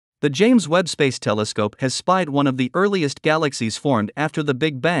The James Webb Space Telescope has spied one of the earliest galaxies formed after the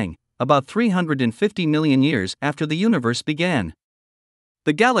Big Bang, about 350 million years after the universe began.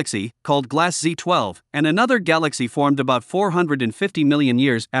 The galaxy, called Glass Z12, and another galaxy formed about 450 million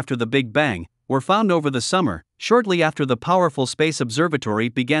years after the Big Bang, were found over the summer, shortly after the powerful Space Observatory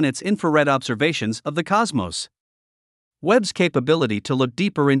began its infrared observations of the cosmos. Webb's capability to look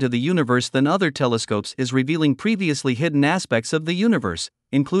deeper into the universe than other telescopes is revealing previously hidden aspects of the universe,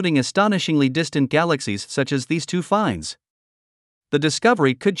 including astonishingly distant galaxies such as these two finds. The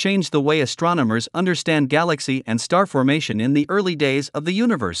discovery could change the way astronomers understand galaxy and star formation in the early days of the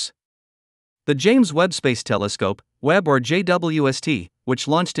universe. The James Webb Space Telescope, Webb or JWST, which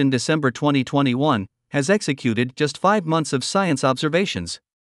launched in December 2021, has executed just 5 months of science observations.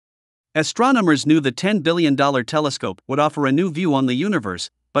 Astronomers knew the $10 billion telescope would offer a new view on the universe,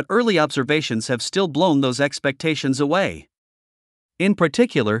 but early observations have still blown those expectations away. In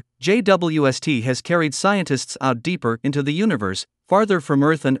particular, JWST has carried scientists out deeper into the universe, farther from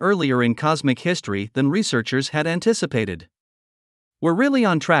Earth and earlier in cosmic history than researchers had anticipated. We're really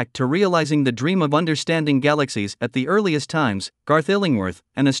on track to realizing the dream of understanding galaxies at the earliest times, Garth Illingworth,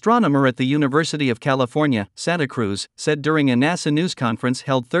 an astronomer at the University of California, Santa Cruz, said during a NASA news conference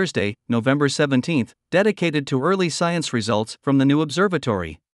held Thursday, November 17, dedicated to early science results from the new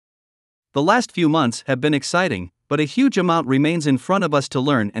observatory. The last few months have been exciting, but a huge amount remains in front of us to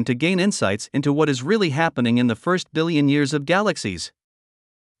learn and to gain insights into what is really happening in the first billion years of galaxies.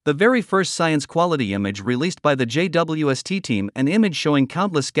 The very first science quality image released by the JWST team, an image showing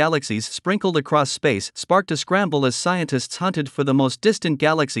countless galaxies sprinkled across space, sparked a scramble as scientists hunted for the most distant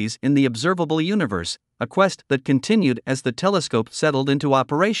galaxies in the observable universe, a quest that continued as the telescope settled into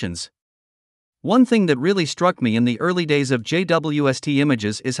operations. One thing that really struck me in the early days of JWST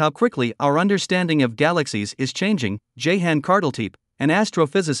images is how quickly our understanding of galaxies is changing, Jehan Kardelteep, an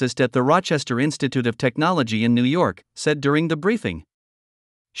astrophysicist at the Rochester Institute of Technology in New York, said during the briefing.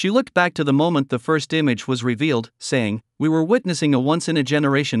 She looked back to the moment the first image was revealed, saying, "We were witnessing a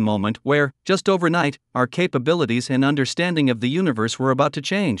once-in-a-generation moment where, just overnight, our capabilities and understanding of the universe were about to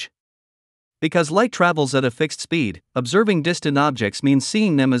change." Because light travels at a fixed speed, observing distant objects means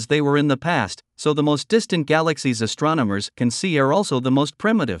seeing them as they were in the past, so the most distant galaxies astronomers can see are also the most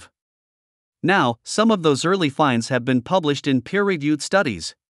primitive. Now, some of those early finds have been published in peer-reviewed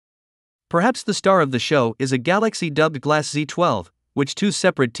studies. Perhaps the star of the show is a galaxy dubbed Glass Z12, which two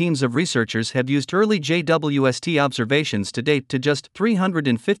separate teams of researchers have used early JWST observations to date to just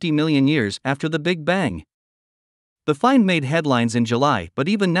 350 million years after the Big Bang. The find made headlines in July, but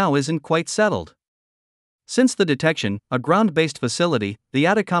even now isn't quite settled. Since the detection, a ground-based facility, the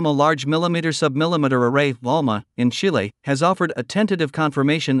Atacama Large Millimeter-Submillimeter Array (LALMA) in Chile, has offered a tentative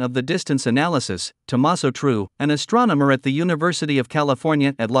confirmation of the distance analysis. Tommaso Treu, an astronomer at the University of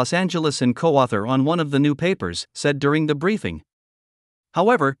California at Los Angeles and co-author on one of the new papers, said during the briefing.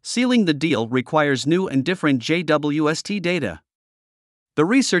 However, sealing the deal requires new and different JWST data. The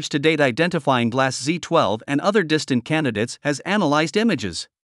research to date identifying Glass Z12 and other distant candidates has analyzed images.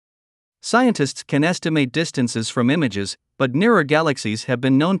 Scientists can estimate distances from images, but nearer galaxies have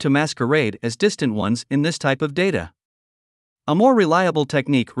been known to masquerade as distant ones in this type of data. A more reliable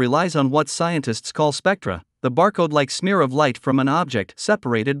technique relies on what scientists call spectra, the barcode-like smear of light from an object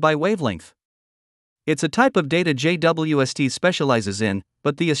separated by wavelength. It's a type of data JWST specializes in,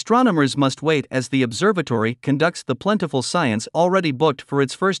 but the astronomers must wait as the observatory conducts the plentiful science already booked for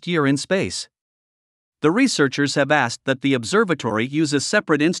its first year in space. The researchers have asked that the observatory use a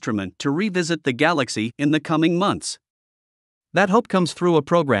separate instrument to revisit the galaxy in the coming months. That hope comes through a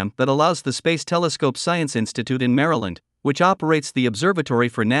program that allows the Space Telescope Science Institute in Maryland, which operates the observatory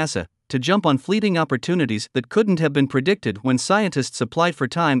for NASA, to jump on fleeting opportunities that couldn't have been predicted when scientists applied for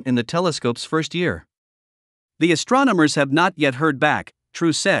time in the telescope's first year. The astronomers have not yet heard back,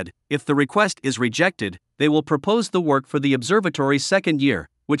 Treu said. If the request is rejected, they will propose the work for the observatory's second year,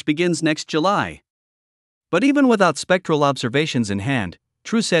 which begins next July. But even without spectral observations in hand,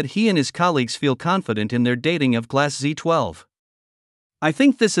 Treu said he and his colleagues feel confident in their dating of Glass Z12. "I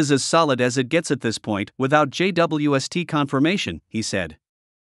think this is as solid as it gets at this point without JWST confirmation," he said.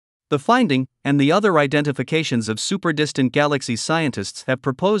 The finding, and the other identifications of super-distant galaxies scientists have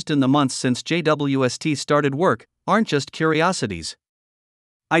proposed in the months since JWST started work, aren't just curiosities.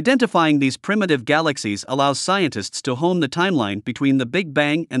 Identifying these primitive galaxies allows scientists to hone the timeline between the Big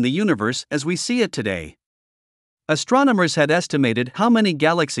Bang and the universe as we see it today. Astronomers had estimated how many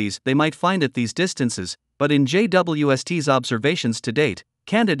galaxies they might find at these distances, but in JWST's observations to date,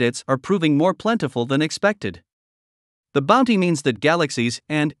 candidates are proving more plentiful than expected. The bounty means that galaxies,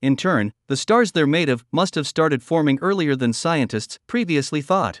 and, in turn, the stars they're made of, must have started forming earlier than scientists previously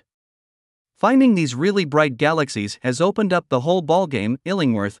thought. Finding these really bright galaxies has opened up the whole ballgame,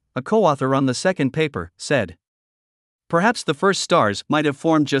 Illingworth, a co-author on the second paper, said. Perhaps the first stars might have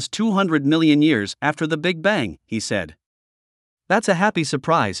formed just 200 million years after the Big Bang, he said. That's a happy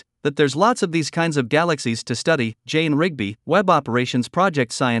surprise, that there's lots of these kinds of galaxies to study, Jane Rigby, Webb Operations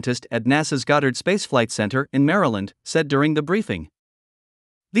Project Scientist at NASA's Goddard Space Flight Center in Maryland, said during the briefing.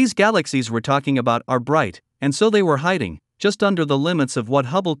 These galaxies we're talking about are bright, and so they were hiding, just under the limits of what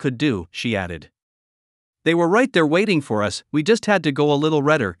Hubble could do, she added. They were right there waiting for us, we just had to go a little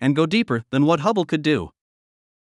redder and go deeper than what Hubble could do.